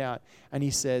cast it out? And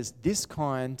he says, this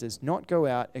kind does not go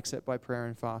out except by prayer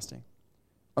and fasting.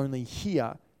 Only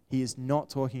here, he is not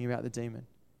talking about the demon.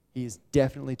 He is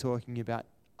definitely talking about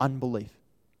unbelief.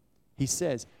 He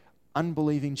says,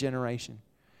 unbelieving generation.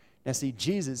 Now see,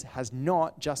 Jesus has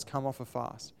not just come off a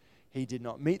fast. He did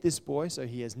not meet this boy, so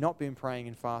he has not been praying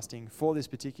and fasting for this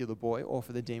particular boy or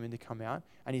for the demon to come out.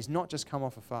 And he's not just come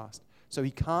off a fast. So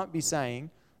he can't be saying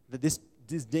that this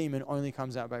demon only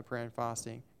comes out by prayer and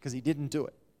fasting because he didn't do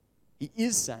it. He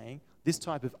is saying this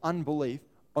type of unbelief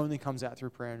only comes out through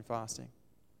prayer and fasting.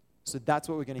 So that's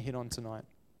what we're going to hit on tonight.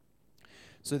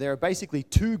 So there are basically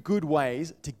two good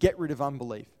ways to get rid of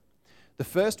unbelief. The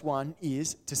first one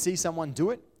is to see someone do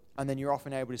it, and then you're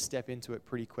often able to step into it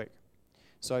pretty quick.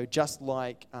 So just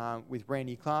like with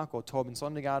Randy Clark or Torben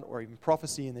Sondergaard or even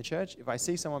prophecy in the church, if I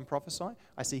see someone prophesy,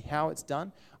 I see how it's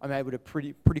done, I'm able to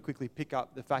pretty quickly pick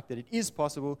up the fact that it is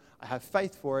possible, I have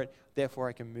faith for it, therefore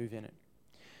I can move in it.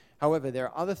 However, there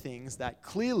are other things that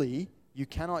clearly you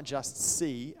cannot just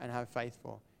see and have faith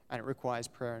for, and it requires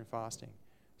prayer and fasting.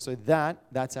 So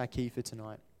that's our key for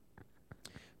tonight.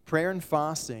 Prayer and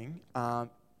fasting, Dan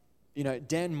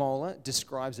Mohler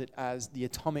describes it as the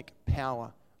atomic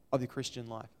power of the Christian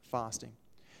life, fasting.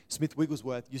 Smith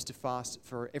Wigglesworth used to fast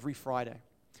for every Friday.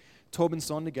 Torben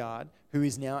Sondergaard, who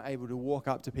is now able to walk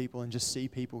up to people and just see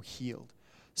people healed,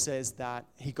 says that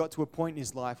he got to a point in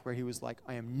his life where he was like,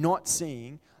 I am not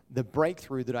seeing the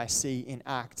breakthrough that I see in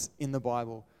Acts in the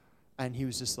Bible. And he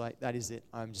was just like, that is it,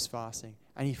 I'm just fasting.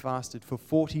 And he fasted for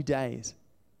 40 days.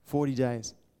 40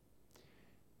 days.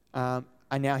 And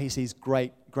now he sees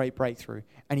great breakthrough.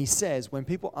 And he says, when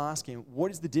people ask him, what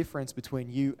is the difference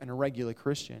between you and a regular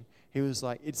Christian? He was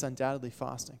like, it's undoubtedly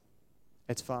fasting.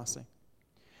 It's fasting.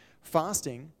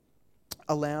 Fasting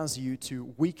allows you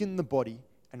to weaken the body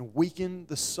and weaken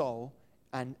the soul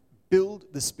and build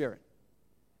the spirit.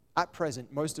 At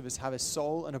present, most of us have a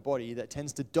soul and a body that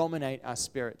tends to dominate our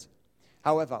spirit.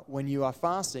 However, when you are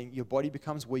fasting, your body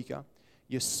becomes weaker,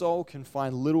 your soul can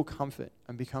find little comfort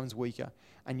and becomes weaker,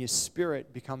 and your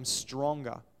spirit becomes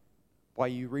stronger by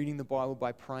you reading the Bible,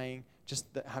 by praying, just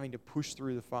having to push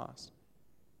through the fast.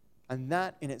 And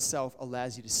that in itself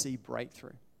allows you to see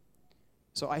breakthrough.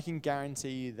 So I can guarantee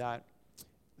you that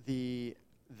the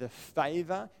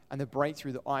favor and the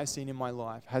breakthrough that I've seen in my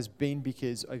life has been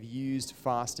because I've used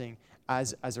fasting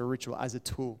as a ritual, as a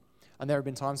tool. And there have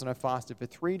been times when I've fasted for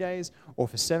 3 days or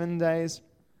for 7 days.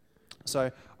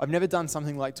 So I've never done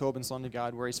something like Torben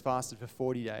Sondergaard where he's fasted for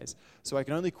 40 days. So I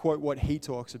can only quote what he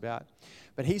talks about.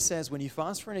 But he says when you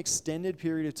fast for an extended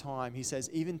period of time, he says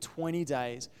even 20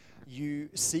 days, you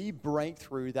see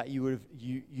breakthrough that you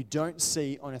don't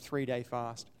see on a 3-day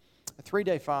fast. A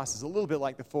 3-day fast is a little bit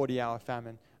like the 40-hour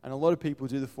famine. And a lot of people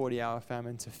do the 40-hour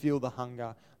famine to feel the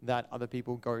hunger that other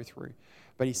people go through.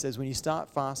 But he says when you start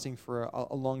fasting for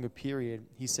a longer period,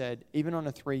 he said even on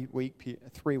a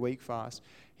 3-week fast,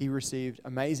 he received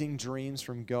amazing dreams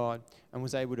from God and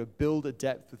was able to build a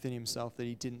depth within himself that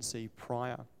he didn't see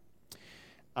prior.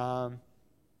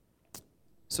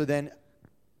 So then,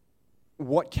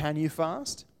 what can you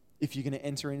fast if you're going to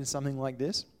enter into something like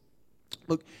this?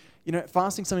 Look,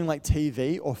 fasting something like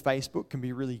TV or Facebook can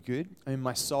be really good. I mean,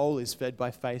 my soul is fed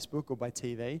by Facebook or by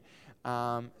TV.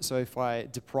 So if I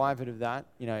deprive it of that,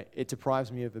 it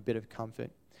deprives me of a bit of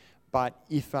comfort. But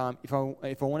if I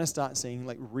want to start seeing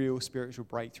like real spiritual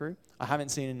breakthrough, I haven't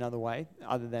seen another way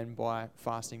other than by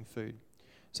fasting food.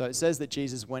 So it says that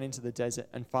Jesus went into the desert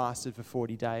and fasted for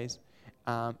 40 days.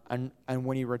 And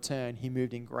when he returned, he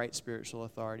moved in great spiritual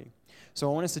authority. So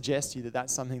I want to suggest to you that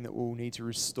that's something that we'll need to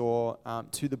restore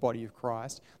to the body of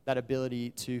Christ, that ability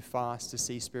to fast, to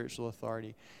see spiritual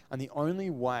authority. And the only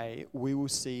way we will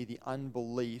see the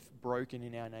unbelief broken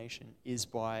in our nation is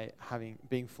by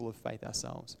being full of faith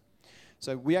ourselves.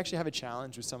 So we actually have a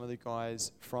challenge with some of the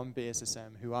guys from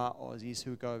BSSM who are Aussies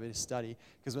who go over to study,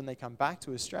 because when they come back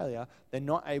to Australia, they're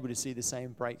not able to see the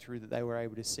same breakthrough that they were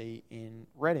able to see in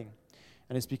Reading.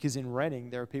 And it's because in Reading,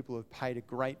 there are people who have paid a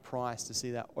great price to see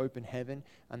that open heaven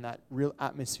and that real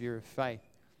atmosphere of faith.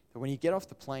 But when you get off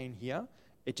the plane here,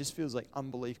 it just feels like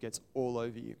unbelief gets all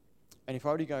over you. And if I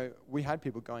were to go, we had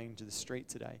people going into the street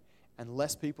today, and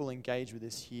less people engage with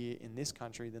us here in this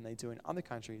country than they do in other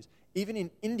countries. Even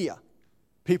in India,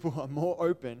 people are more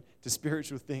open to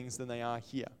spiritual things than they are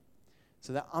here.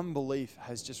 So that unbelief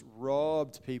has just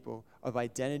robbed people of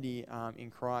identity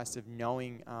in Christ, of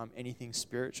knowing anything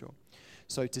spiritual.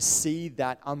 So to see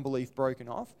that unbelief broken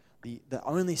off, the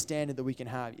only standard that we can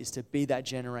have is to be that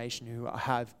generation who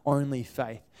have only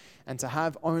faith. And to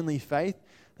have only faith,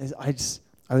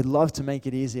 I would love to make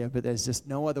it easier, but there's just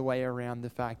no other way around the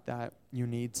fact that you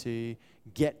need to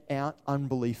get out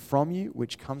unbelief from you,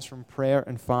 which comes from prayer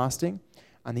and fasting.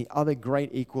 And the other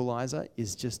great equalizer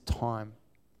is just time.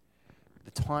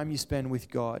 The time you spend with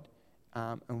God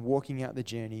and walking out the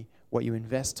journey, what you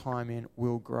invest time in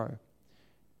will grow.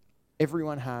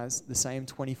 Everyone has the same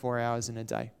 24 hours in a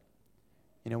day.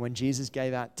 When Jesus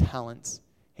gave out talents,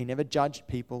 he never judged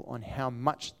people on how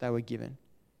much they were given,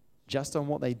 just on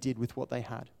what they did with what they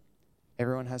had.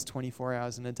 Everyone has 24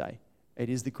 hours in a day. It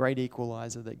is the great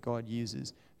equalizer that God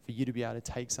uses for you to be able to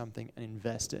take something and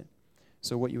invest it.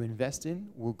 So what you invest in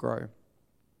will grow.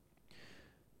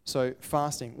 So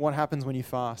fasting, what happens when you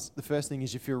fast? The first thing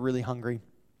is you feel really hungry.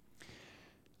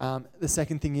 The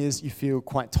second thing is you feel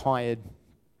quite tired.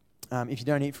 If you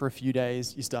don't eat for a few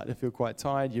days, you start to feel quite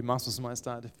tired. Your muscles might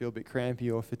start to feel a bit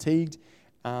crampy or fatigued.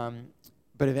 But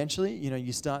eventually,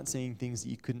 you start seeing things that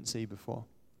you couldn't see before.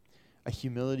 A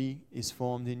humility is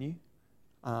formed in you.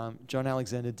 John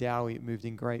Alexander Dowie moved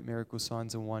in great miracle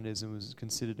signs and wonders and was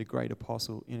considered a great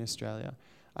apostle in Australia.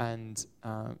 And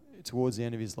towards the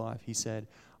end of his life, he said,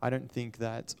 I don't think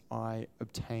that I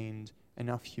obtained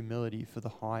enough humility for the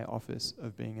high office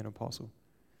of being an apostle.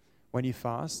 When you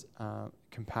fast,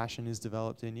 compassion is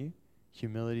developed in you,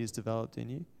 humility is developed in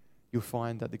you. You'll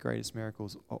find that the greatest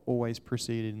miracles are always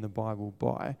preceded in the Bible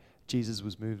by Jesus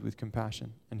was moved with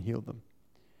compassion and healed them.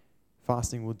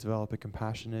 Fasting will develop a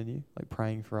compassion in you, like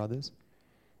praying for others.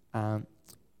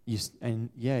 You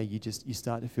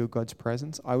start to feel God's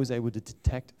presence. I was able to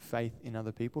detect faith in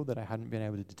other people that I hadn't been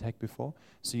able to detect before.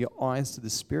 So your eyes to the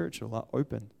spiritual are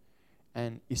opened.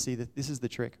 And you see that this is the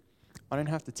trick. I don't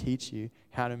have to teach you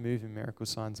how to move in miracle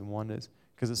signs and wonders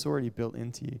because it's already built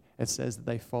into you. It says that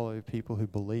they follow people who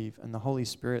believe, and the Holy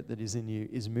Spirit that is in you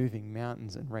is moving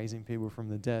mountains and raising people from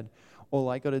the dead. All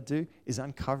I got to do is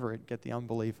uncover it, get the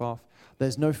unbelief off.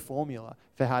 There's no formula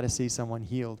for how to see someone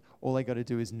healed. All I got to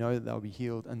do is know that they'll be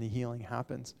healed, and the healing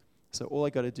happens. So all I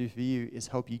got to do for you is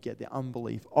help you get the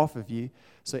unbelief off of you,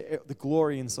 so the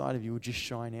glory inside of you will just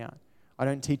shine out. I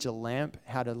don't teach a lamp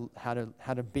how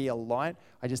to be a light.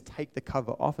 I just take the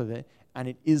cover off of it, and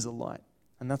it is a light.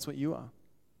 And that's what you are.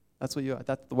 That's what you are.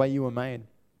 That's the way you were made.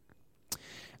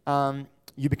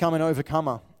 You become an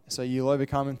overcomer. So you'll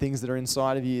overcome things that are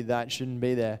inside of you that shouldn't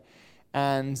be there.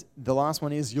 And the last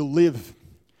one is you'll live.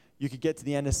 You could get to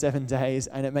the end of 7 days,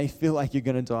 and it may feel like you're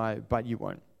going to die, but you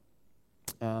won't.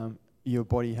 Your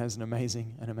body has an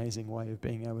amazing way of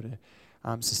being able to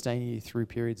sustain you through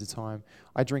periods of time.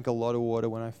 I drink a lot of water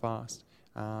when I fast,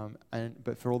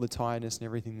 but for all the tiredness and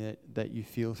everything that you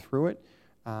feel through it,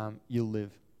 you'll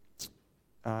live.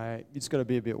 You just got to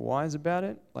be a bit wise about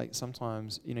it. Like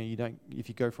sometimes, if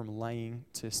you go from laying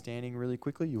to standing really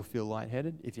quickly, you'll feel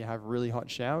lightheaded. If you have really hot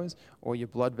showers or your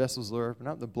blood vessels are open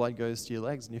up, the blood goes to your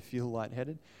legs and you feel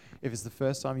lightheaded. If it's the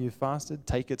first time you've fasted,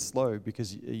 take it slow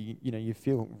because you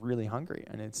feel really hungry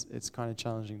and it's kind of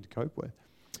challenging to cope with.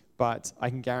 But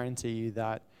I can guarantee you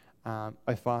that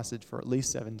I fasted for at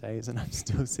least 7 days and I'm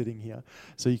still sitting here.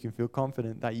 So you can feel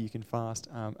confident that you can fast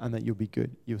and that you'll be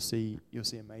good. You'll see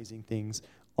amazing things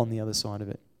on the other side of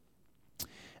it.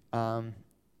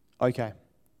 Okay.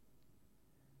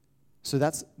 So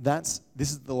this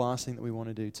is the last thing that we want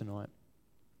to do tonight.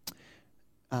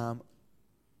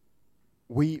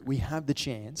 We have the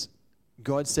chance.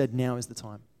 God said now is the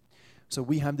time. So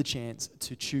we have the chance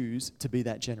to choose to be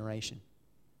that generation.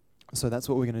 So that's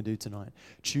what we're going to do tonight.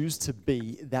 Choose to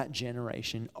be that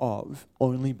generation of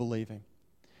only believing.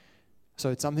 So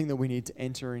it's something that we need to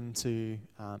enter into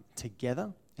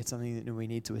together. It's something that we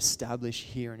need to establish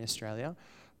here in Australia.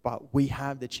 But we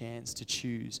have the chance to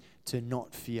choose to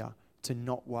not fear, to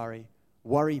not worry.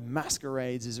 Worry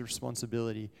masquerades as a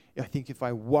responsibility. I think if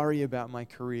I worry about my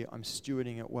career, I'm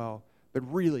stewarding it well. But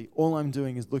really, all I'm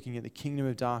doing is looking at the kingdom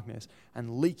of darkness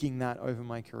and leaking that over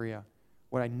my career.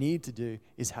 What I need to do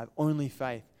is have only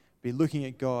faith, be looking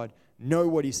at God, know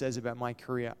what He says about my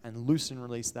career, and loose and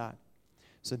release that.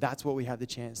 So that's what we have the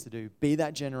chance to do. Be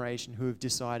that generation who have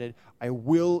decided, I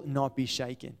will not be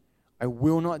shaken. I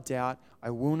will not doubt. I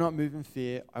will not move in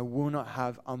fear. I will not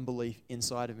have unbelief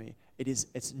inside of me.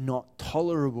 It's not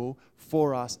tolerable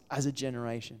for us as a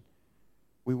generation.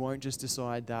 We won't just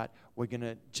decide that we're going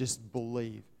to just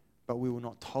believe, but we will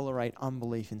not tolerate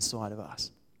unbelief inside of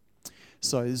us.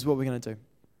 So this is what we're going to do.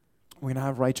 We're going to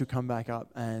have Rachel come back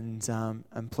up and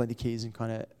play the keys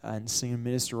and sing and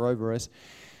minister over us.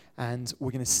 And we're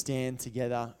going to stand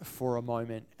together for a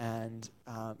moment and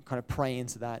kind of pray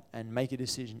into that and make a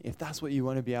decision. If that's what you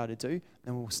want to be able to do,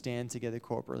 then we'll stand together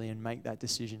corporately and make that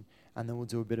decision. And then we'll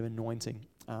do a bit of anointing.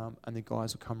 And the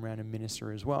guys will come around and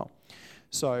minister as well.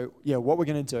 So, what we're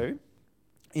going to do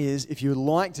is if you would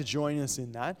like to join us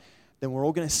in that, then we're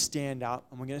all going to stand up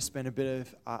and we're going to spend a bit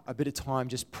of time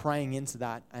just praying into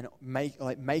that and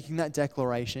making that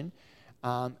declaration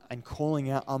and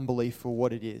calling out unbelief for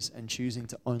what it is and choosing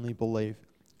to only believe.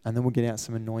 And then we'll get out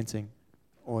some anointing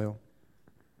oil.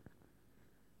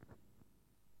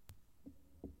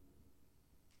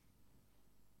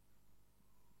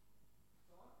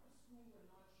 So after school and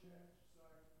not church, so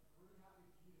I'm really happy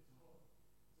for you to talk.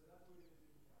 So that's what we're going to